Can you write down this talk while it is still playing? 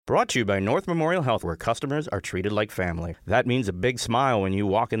Brought to you by North Memorial Health, where customers are treated like family. That means a big smile when you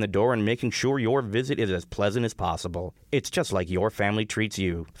walk in the door and making sure your visit is as pleasant as possible. It's just like your family treats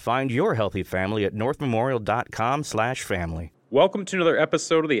you. Find your healthy family at northmemorial.com/family. Welcome to another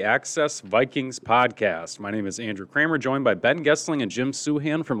episode of the Access Vikings podcast. My name is Andrew Kramer, joined by Ben Gessling and Jim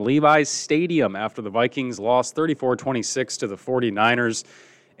Souhan from Levi's Stadium after the Vikings lost 34-26 to the 49ers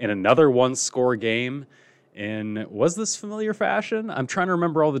in another one-score game. And was this familiar fashion? I'm trying to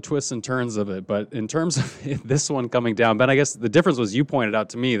remember all the twists and turns of it, but in terms of this one coming down, Ben, I guess the difference was you pointed out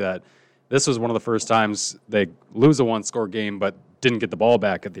to me that this was one of the first times they lose a one-score game but didn't get the ball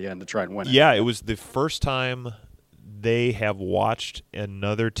back at the end to try and win it. Yeah, it was the first time they have watched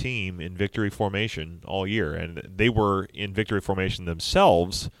another team in victory formation all year, and they were in victory formation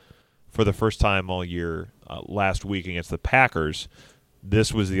themselves for the first time all year last week against the Packers.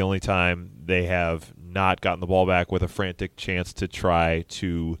 This was the only time they have not gotten the ball back with a frantic chance to try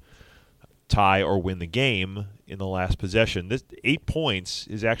to tie or win the game in the last possession. This 8 points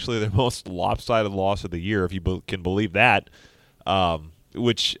is actually their most lopsided loss of the year, if you can believe that,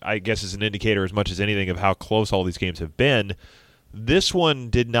 which I guess is an indicator as much as anything of how close all these games have been. This one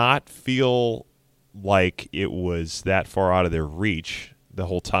did not feel like it was that far out of their reach the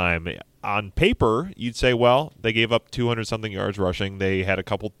whole time. On paper, you'd say, well, they gave up 200-something yards rushing. They gave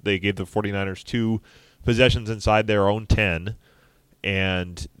the 49ers 2 possessions inside their own 10,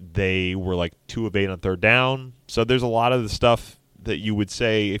 and they were like 2 of 8 on third down. So there's a lot of the stuff that you would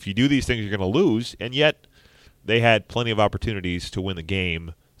say if you do these things, you're going to lose, and yet they had plenty of opportunities to win the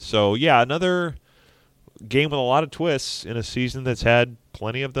game. So, yeah, another game with a lot of twists in a season that's had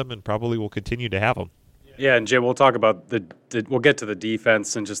plenty of them and probably will continue to have them. Yeah, and Jim, we'll talk about we'll get to the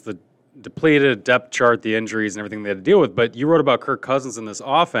defense and just the depleted depth chart, the injuries, and everything they had to deal with. But you wrote about Kirk Cousins in this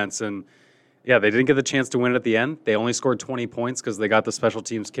offense, and yeah, they didn't get the chance to win it at the end. They only scored 20 points because they got the special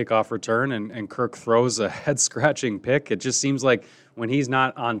teams kickoff return, and Kirk throws a head-scratching pick. It just seems like when he's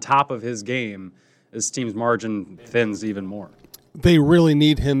not on top of his game, this team's margin thins even more. They really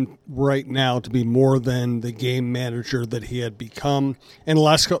need him right now to be more than the game manager that he had become. And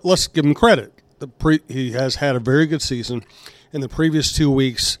let's give him credit. He has had a very good season. In the previous 2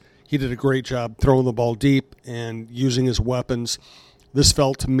 weeks, he did a great job throwing the ball deep and using his weapons. This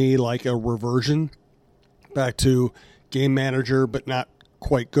felt to me like a reversion back to game manager, but not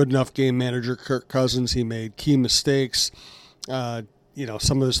quite good enough game manager Kirk Cousins. He made key mistakes. Some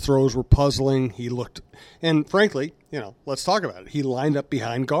of his throws were puzzling. He looked, and frankly, let's talk about it. He lined up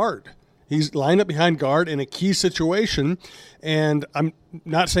behind guard. He's lined up behind guard in a key situation, and I'm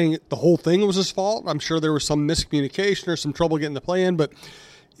not saying the whole thing was his fault. I'm sure there was some miscommunication or some trouble getting the play in, but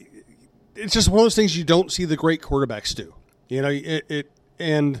it's just one of those things you don't see the great quarterbacks do.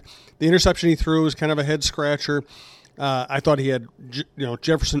 And the interception he threw was kind of a head scratcher. I thought he had,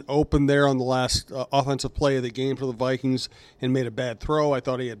 Jefferson open there on the last offensive play of the game for the Vikings and made a bad throw. I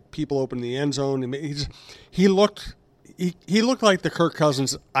thought he had people open in the end zone. He looked like the Kirk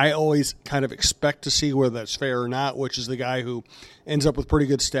Cousins I always kind of expect to see, whether that's fair or not, which is the guy who ends up with pretty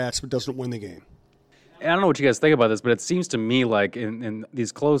good stats but doesn't win the game. I don't know what you guys think about this, but it seems to me like in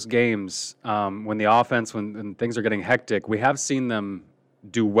these close games, when the offense, when things are getting hectic, we have seen them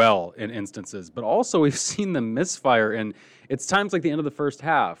do well in instances, but also we've seen them misfire. And it's times like the end of the first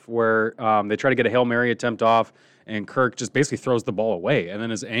half where they try to get a Hail Mary attempt off, and Kirk just basically throws the ball away and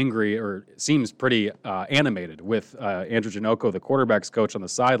then is angry or seems pretty animated with Andrew Janocko, the quarterback's coach, on the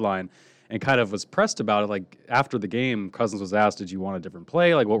sideline, and kind of was pressed about it. Like after the game, Cousins was asked, did you want a different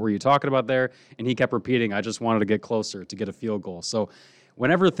play? Like, what were you talking about there? And he kept repeating, I just wanted to get closer to get a field goal. So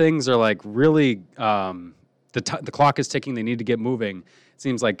whenever things are like really, the clock is ticking, they need to get moving, it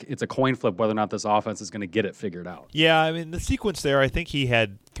seems like it's a coin flip whether or not this offense is going to get it figured out. Yeah, I mean, the sequence there, I think he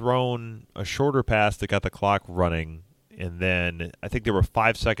had thrown a shorter pass that got the clock running, and then I think there were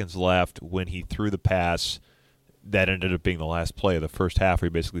 5 seconds left when he threw the pass that ended up being the last play of the first half, where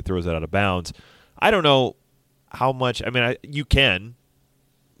he basically throws it out of bounds. I don't know how much. I mean, you can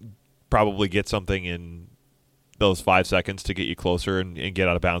probably get something in those 5 seconds to get you closer and get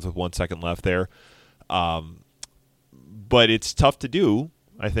out of bounds with 1 second left there. But it's tough to do,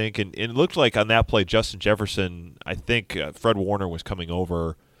 I think. And it looked like on that play, Justin Jefferson, I think Fred Warner was coming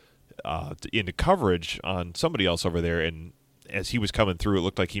over into coverage on somebody else over there, and as he was coming through, it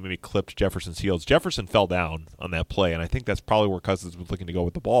looked like he maybe clipped Jefferson's heels. Jefferson fell down on that play, and I think that's probably where Cousins was looking to go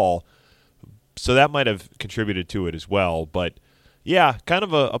with the ball. So that might have contributed to it as well. But, yeah, kind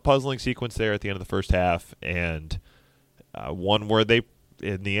of a puzzling sequence there at the end of the first half, and one where they,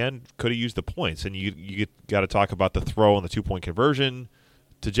 in the end, could have used the points. And you got to talk about the throw on the 2-point conversion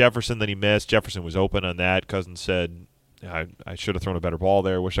to Jefferson that he missed. Jefferson was open on that. Cousins said I should have thrown a better ball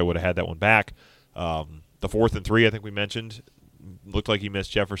there. Wish I would have had that one back. The 4th and 3, I think we mentioned, looked like he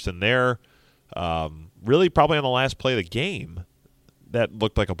missed Jefferson there. Really, probably on the last play of the game, that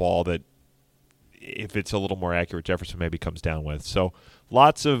looked like a ball that, if it's a little more accurate, Jefferson maybe comes down with. So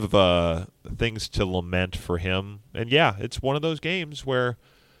lots of things to lament for him. And, yeah, it's one of those games where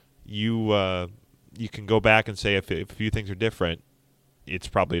you can go back and say if a few things are different, it's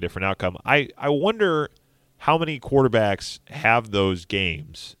probably a different outcome. I wonder how many quarterbacks have those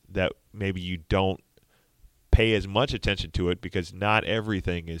games that maybe you don't pay as much attention to it because not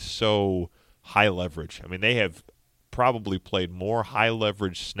everything is so high leverage. I mean, they have probably played more high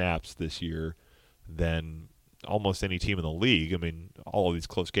leverage snaps this year than almost any team in the league. I mean, all of these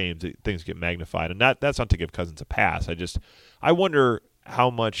close games, things get magnified. And that's not to give Cousins a pass. I wonder how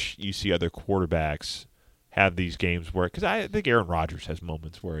much you see other quarterbacks have these games where, because I think Aaron Rodgers has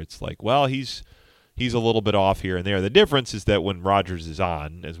moments where it's like, well, he's a little bit off here and there. The difference is that when Rodgers is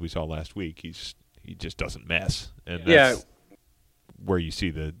on, as we saw last week, he just doesn't mess. And that's where you see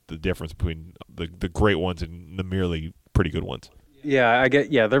the difference between the great ones and the merely pretty good ones. Yeah, I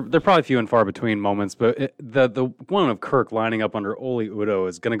get. Yeah, they're probably few and far between moments, but the one of Kirk lining up under Oli Udoh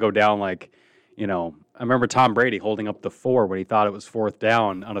is going to go down like, I remember Tom Brady holding up the 4 when he thought it was 4th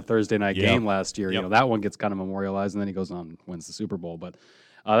down on a Thursday night game last year. Yep. That one gets kind of memorialized, and then he goes on and wins the Super Bowl. But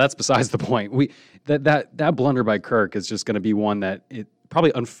that's besides the point. That blunder by Kirk is just going to be one that it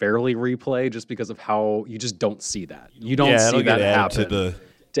probably unfairly replay just because of how you just don't see that. You don't see that happen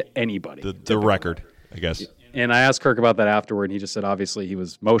to anybody. The record, I guess. And I asked Kirk about that afterward, and he just said obviously he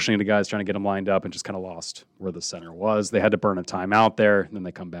was motioning to guys trying to get him lined up and just kind of lost where the center was. They had to burn a timeout there, and then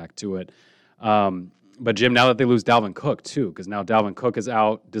they come back to it. But, Jim, now that they lose Dalvin Cook, too, because now Dalvin Cook is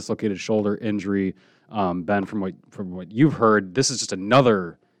out, dislocated shoulder injury. Ben, from what you've heard, this is just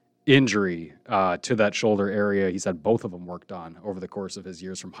another injury to that shoulder area. He's had both of them worked on over the course of his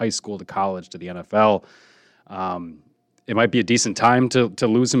years from high school to college to the NFL. It might be a decent time to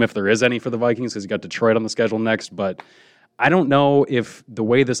lose him if there is any for the Vikings because you got Detroit on the schedule next. But I don't know if the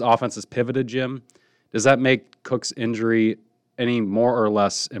way this offense is pivoted, Jim, does that make Cook's injury any more or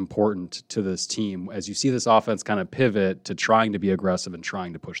less important to this team as you see this offense kind of pivot to trying to be aggressive and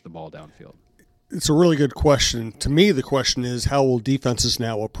trying to push the ball downfield? It's a really good question. To me, the question is how will defenses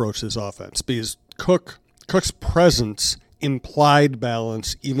now approach this offense? Because Cook's presence implied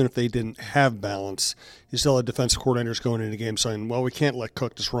balance, even if they didn't have balance. You still had defensive coordinators going into games saying, well, we can't let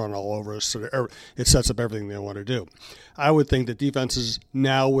Cook just run all over us. So it sets up everything they want to do. I would think that defenses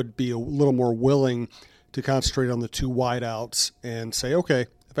now would be a little more willing to concentrate on the 2 wideouts and say, okay,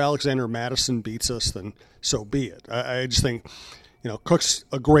 if Alexander Madison beats us, then so be it. I just think, Cook's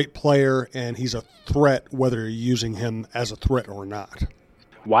a great player, and he's a threat whether you're using him as a threat or not.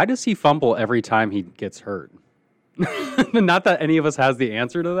 Why does he fumble every time he gets hurt? Not that any of us has the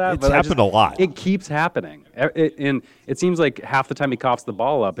answer to that. It's happened a lot. It keeps happening. And it seems like half the time he coughs the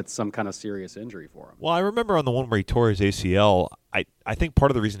ball up, it's some kind of serious injury for him. Well, I remember on the one where he tore his ACL, I think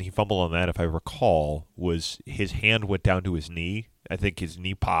part of the reason he fumbled on that, if I recall, was his hand went down to his knee. I think his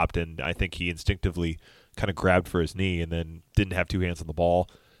knee popped, and I think he instinctively kind of grabbed for his knee and then didn't have 2 hands on the ball.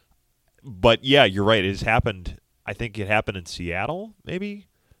 But, yeah, you're right. It has happened. I think it happened in Seattle, maybe.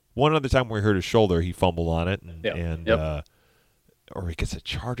 One other time where he hurt his shoulder, he fumbled on it, or he gets the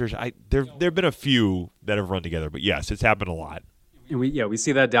Chargers. There have been a few that have run together, but yes, it's happened a lot. And we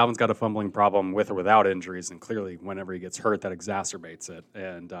see that Dalvin's got a fumbling problem with or without injuries, and clearly whenever he gets hurt, that exacerbates it,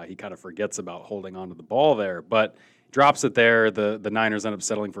 and he kind of forgets about holding onto the ball there, but drops it there. The Niners end up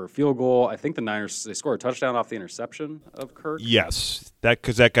settling for a field goal. I think the Niners, they score a touchdown off the interception of Kirk. Yes,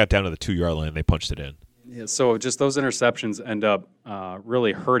 because that got down to the 2-yard line, they punched it in. Yeah, so just those interceptions end up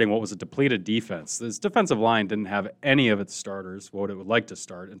really hurting what was a depleted defense. This defensive line didn't have any of its starters, what it would like to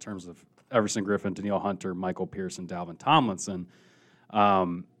start in terms of Everson Griffin, Danielle Hunter, Michael Pierce, and Dalvin Tomlinson.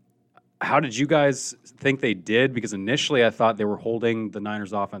 How did you guys think they did? Because initially I thought they were holding the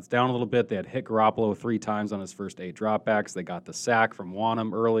Niners offense down a little bit. They had hit Garoppolo 3 times on his first 8 dropbacks. They got the sack from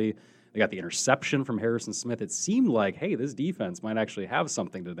Wanham early. They got the interception from Harrison Smith. It seemed like, hey, this defense might actually have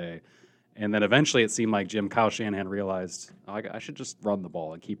something today. And then eventually it seemed like Kyle Shanahan realized, I should just run the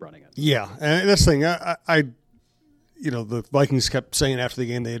ball and keep running it. Yeah, and that's the thing. The Vikings kept saying after the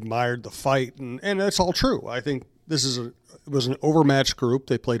game they admired the fight, and that's all true. I think this it was an overmatched group.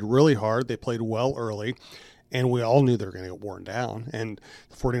 They played really hard. They played well early, and we all knew they were going to get worn down. And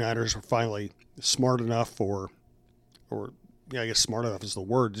the 49ers were finally smart enough, I guess smart enough is the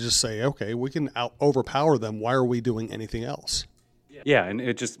word, to just say, okay, we can overpower them. Why are we doing anything else? Yeah, and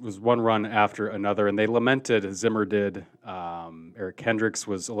it just was one run after another, and they lamented, Zimmer did. Eric Kendricks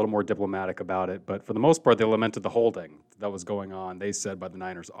was a little more diplomatic about it, but for the most part, they lamented the holding that was going on, they said, by the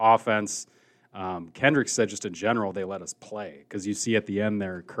Niners offense. Kendricks said just in general, they let us play, because you see at the end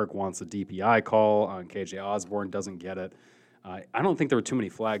there, Kirk wants a DPI call on KJ Osborne, doesn't get it. I don't think there were too many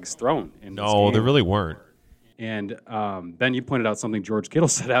flags thrown in this game. No, there really weren't. And Ben, you pointed out something George Kittle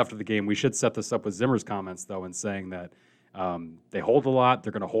said after the game. We should set this up with Zimmer's comments, though, in saying that they hold a lot.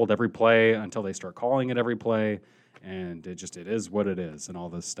 They're going to hold every play until they start calling it every play. And it is what it is and all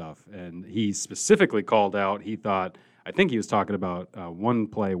this stuff. And he specifically called out, I think he was talking about one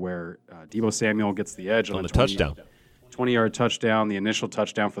play where Deebo Samuel gets the edge on the touchdown. 20-yard touchdown, the initial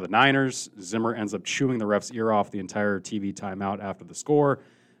touchdown for the Niners. Zimmer ends up chewing the ref's ear off the entire TV timeout after the score.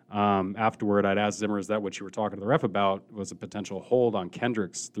 Afterward, I'd asked Zimmer, is that what you were talking to the ref about, was a potential hold on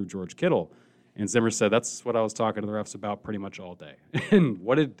Kendricks through George Kittle? And Zimmer said, that's what I was talking to the refs about pretty much all day. And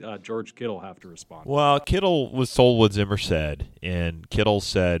what did George Kittle have to respond? Well, Kittle was told what Zimmer said, and Kittle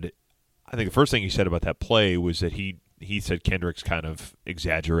said, I think the first thing he said about that play was that he said Kendricks kind of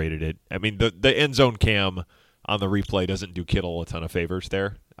exaggerated it. I mean, the end zone cam on the replay doesn't do Kittle a ton of favors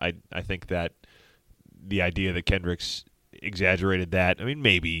there. I think that the idea that Kendricks exaggerated that, I mean,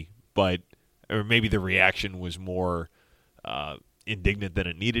 maybe, or maybe the reaction was more indignant than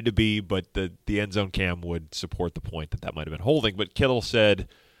it needed to be, but the end zone cam would support the point that might have been holding. But Kittle said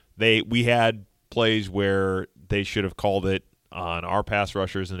we had plays where they should have called it on our pass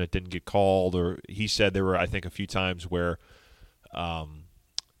rushers and it didn't get called, or he said there were, I think, a few times where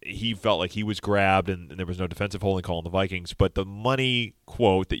he felt like he was grabbed and there was no defensive holding call on the Vikings. But the money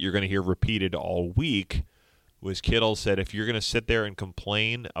quote that you're going to hear repeated all week was Kittle said, if you're going to sit there and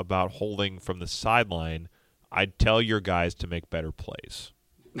complain about holding from the sideline, I'd tell your guys to make better plays.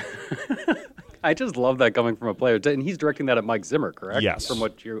 I just love that coming from a player. And he's directing that at Mike Zimmer, correct? Yes. From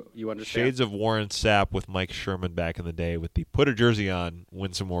what you understand. Shades of Warren Sapp with Mike Sherman back in the day with the put a jersey on,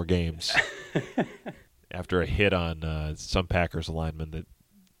 win some more games. After a hit on some Packers lineman that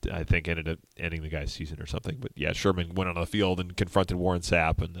I think ended up ending the guy's season or something. But, yeah, Sherman went on the field and confronted Warren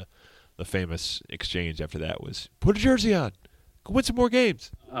Sapp, and the famous exchange after that was, put a jersey on, go win some more games.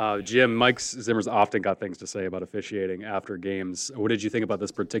 Jim, Mike Zimmer's often got things to say about officiating after games. What did you think about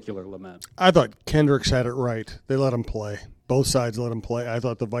this particular lament? I thought Kendricks had it right. They let him play. Both sides let him play. I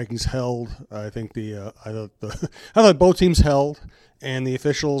thought the Vikings held. I thought both teams held, and the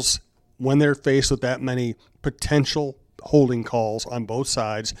officials, when they're faced with that many potential holding calls on both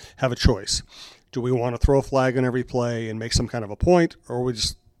sides, have a choice. Do we want to throw a flag on every play and make some kind of a point, or we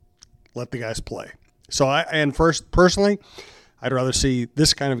just let the guys play? So personally, I'd rather see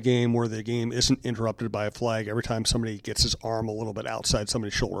this kind of game where the game isn't interrupted by a flag every time somebody gets his arm a little bit outside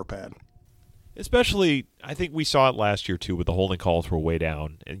somebody's shoulder pad. Especially, I think we saw it last year too, with the holding calls were way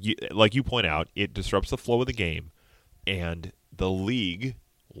down. And like you point out, it disrupts the flow of the game, and the league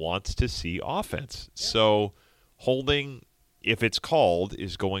wants to see offense. So holding, if it's called,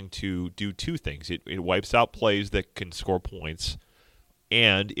 is going to do two things. It wipes out plays that can score points,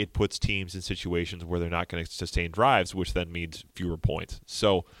 and it puts teams in situations where they're not going to sustain drives, which then means fewer points.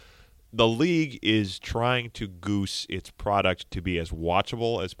 So the league is trying to goose its product to be as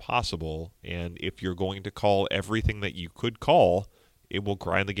watchable as possible, and if you're going to call everything that you could call, it will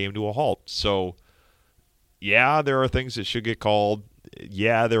grind the game to a halt. So, yeah, there are things that should get called.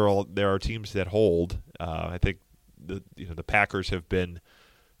 Yeah, there are teams that hold. I think the Packers have been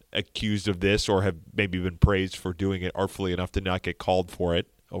accused of this, or have maybe been praised for doing it artfully enough to not get called for it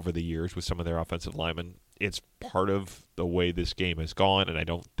over the years with some of their offensive linemen. It's part of the way this game has gone, and I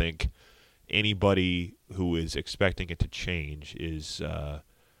don't think anybody who is expecting it to change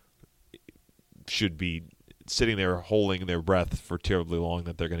should be sitting there holding their breath for terribly long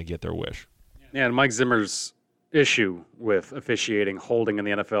that they're going to get their wish. Yeah, and Mike Zimmer's issue with officiating holding in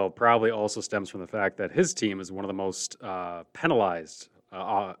the NFL probably also stems from the fact that his team is one of the most penalized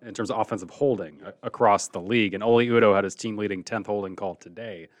in terms of offensive holding across the league. And Oli Udoh had his team-leading 10th holding call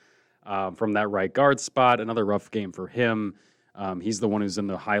today from that right guard spot. Another rough game for him. He's the one who's in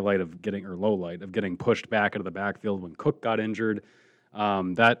the low light of getting pushed back into the backfield when Cook got injured.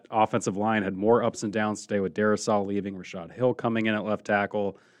 That offensive line had more ups and downs today with Darrisaw leaving, Rashad Hill coming in at left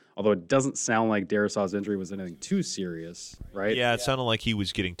tackle. Although it doesn't sound like Darrisaw's injury was anything too serious, right? Yeah, it sounded like he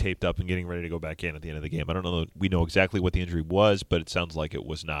was getting taped up and getting ready to go back in at the end of the game. I don't know. We know exactly what the injury was, but it sounds like it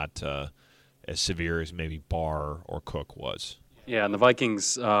was not as severe as maybe Barr or Cook was. Yeah, and the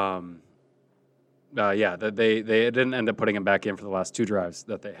Vikings, they didn't end up putting him back in for the last two drives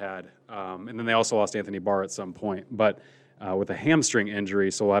that they had. And then they also lost Anthony Barr at some point. But with a hamstring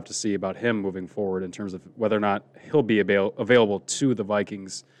injury. So we'll have to see about him moving forward in terms of whether or not he'll be available to the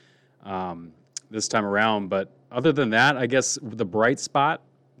Vikings this time around. But other than that, I guess the bright spot,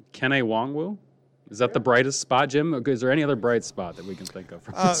 Kene Nwangwu. Is that the brightest spot, Jim? Is there any other bright spot that we can think of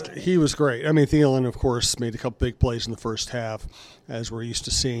from this game? He was great. I mean, Thielen, of course, made a couple big plays in the first half, as we're used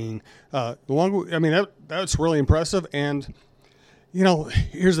to seeing. Nwangwu, I mean, that's really impressive. And,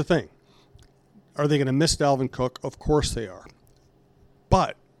 here's the thing. Are they going to miss Dalvin Cook? Of course they are.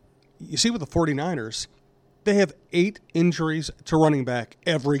 But you see with the 49ers, they have 8 injuries to running back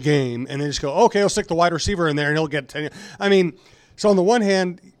every game, and they just go, okay, I'll stick the wide receiver in there, and he'll get 10. I mean, so on the one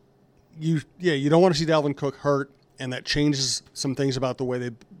hand, you don't want to see Dalvin Cook hurt, and that changes some things about the way they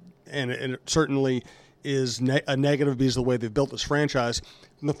 – and it certainly is a negative because of the way they've built this franchise.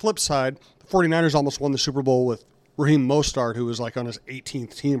 On the flip side, the 49ers almost won the Super Bowl with Raheem Mostert, who was like on his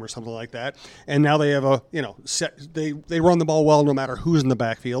 18th team or something like that. And now they have they run the ball well no matter who's in the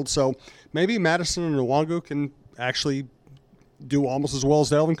backfield. So maybe Madison and Nwangwu can actually do almost as well as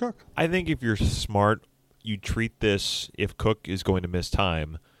Dalvin Cook. I think if you're smart, you treat this, if Cook is going to miss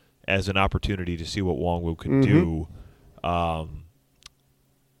time, as an opportunity to see what Nwangwu can do,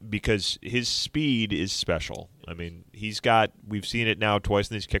 because his speed is special. I mean, we've seen it now twice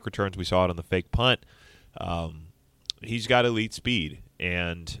in these kick returns. We saw it on the fake punt. He's got elite speed,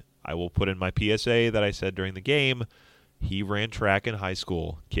 and I will put in my PSA that I said during the game. He ran track in high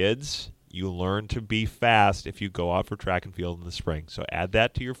school. Kids, you learn to be fast if you go out for track and field in the spring. So add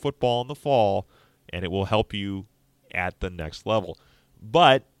that to your football in the fall, and it will help you at the next level.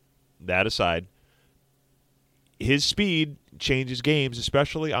 But that aside, his speed changes games,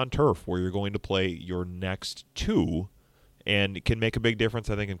 especially on turf where you're going to play your next 2, and it can make a big difference,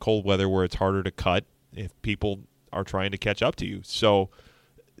 I think, in cold weather where it's harder to cut if people are trying to catch up to you. So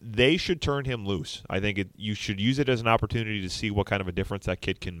they should turn him loose. I think you should use it as an opportunity to see what kind of a difference that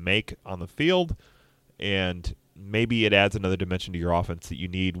kid can make on the field, and maybe it adds another dimension to your offense that you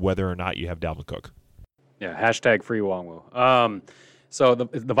need whether or not you have Dalvin Cook. Yeah, hashtag free Nwangwu. So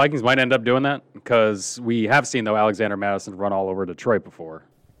the Vikings might end up doing that because we have seen, though, Alexander Mattison run all over Detroit before,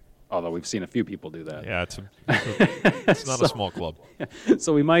 although we've seen a few people do that. Yeah, it's not a small club.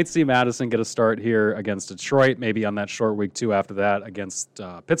 So we might see Mattison get a start here against Detroit, maybe on that short week 2 after that against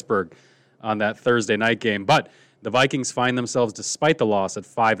Pittsburgh on that Thursday night game. But the Vikings find themselves, despite the loss, at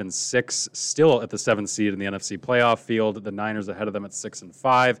 5-6, still at the 7th seed in the NFC playoff field. The Niners ahead of them at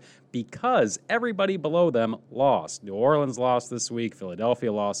 6-5 because everybody below them lost. New Orleans lost this week.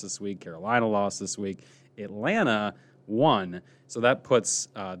 Philadelphia lost this week. Carolina lost this week. Atlanta won. So that puts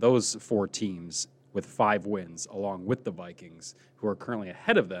those 4 teams with 5 wins, along with the Vikings, who are currently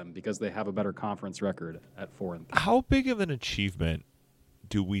ahead of them because they have a better conference record at 4-3. How big of an achievement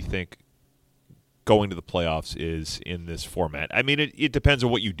do we think going to the playoffs is in this format? I mean, it depends on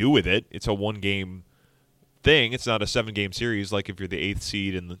what you do with it. It's a 1-game thing. It's not a 7-game series like if you're the 8th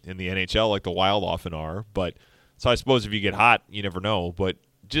seed in the NHL like the Wild often are. But so I suppose if you get hot, you never know. But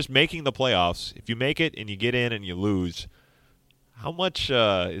just making the playoffs, if you make it and you get in and you lose, how much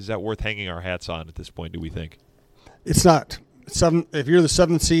is that worth hanging our hats on at this point, do we think? It's not. If you're the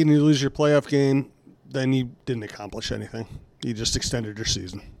 7th seed and you lose your playoff game, then you didn't accomplish anything. You just extended your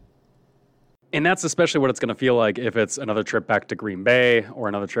season. And that's especially what it's going to feel like if it's another trip back to Green Bay or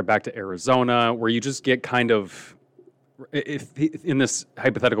another trip back to Arizona, where you just get kind of, if in this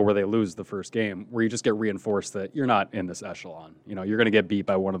hypothetical where they lose the first game, where you just get reinforced that you're not in this echelon. You're going to get beat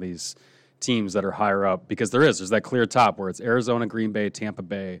by one of these teams that are higher up, because there's that clear top where it's Arizona, Green Bay, Tampa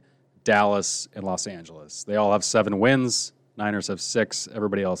Bay, Dallas, and Los Angeles. They all have 7 wins. Niners have 6.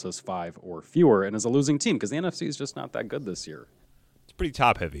 Everybody else has 5 or fewer, and is a losing team because the NFC is just not that good this year. It's pretty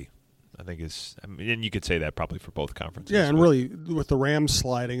top heavy. I think and you could say that probably for both conferences. Yeah, and really, with the Rams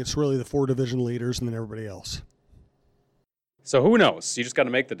sliding, it's really the 4 division leaders and then everybody else. So who knows? You just got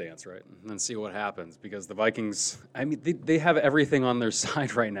to make the dance, right? And then see what happens, because the Vikings, I mean, they have everything on their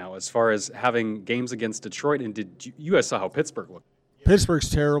side right now as far as having games against Detroit. And you guys saw how Pittsburgh looked? Pittsburgh's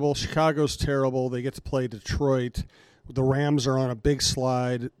terrible. Chicago's terrible. They get to play Detroit. The Rams are on a big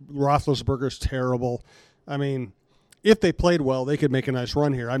slide. Roethlisberger's terrible. I mean, if they played well, they could make a nice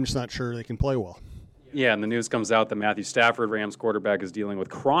run here. I'm just not sure they can play well. Yeah, and the news comes out that Matthew Stafford, Rams quarterback, is dealing with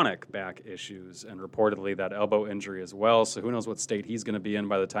chronic back issues and reportedly that elbow injury as well. So who knows what state he's going to be in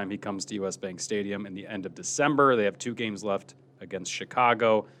by the time he comes to U.S. Bank Stadium in the end of December. They have 2 games left against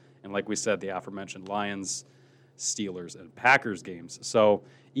Chicago. And like we said, the aforementioned Lions, Steelers, and Packers games. So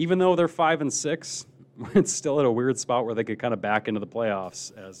even though they're 5-6, it's still at a weird spot where they could kind of back into the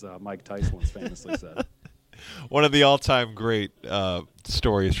playoffs, as Mike Tice once famously said. One of the all-time great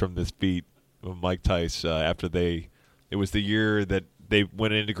stories from this beat of Mike Tice after they It was the year that they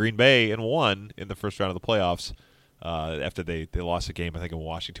went into Green Bay and won in the first round of the playoffs after they lost a game, I think, in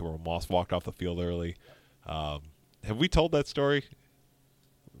Washington where Moss walked off the field early. Have we told that story?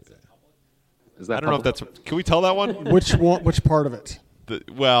 Is that I don't know if that's – can we tell that one? Which part of it?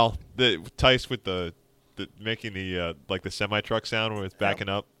 The Tice with the making the like the semi-truck sound when it's backing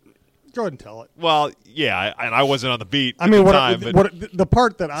up. Go ahead and tell it. Well, yeah, and I wasn't on the beat I mean, at the time, but the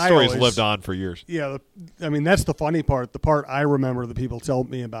part that I story's always, lived on for years. Yeah, I mean that's the funny part. The part I remember that people told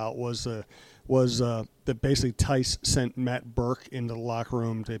me about was that basically Tice sent Matt Burke into the locker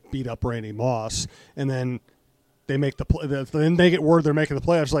room to beat up Randy Moss, and then they make then they get word they're making the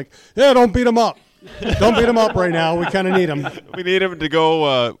playoffs. Like, yeah, don't beat him up. Don't beat him up right now. We kind of need him. We need him to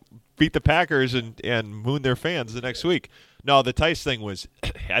go beat the Packers and moon their fans the next week. No, the Tice thing was,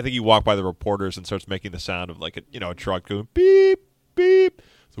 I think he walked by the reporters and starts making the sound of like a truck going beep beep.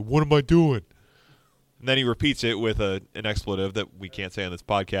 So what am I doing? And then he repeats it with an expletive that we can't say on this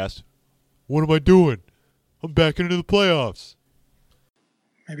podcast. What am I doing? I'm backing into the playoffs.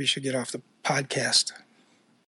 Maybe you should get off the podcast.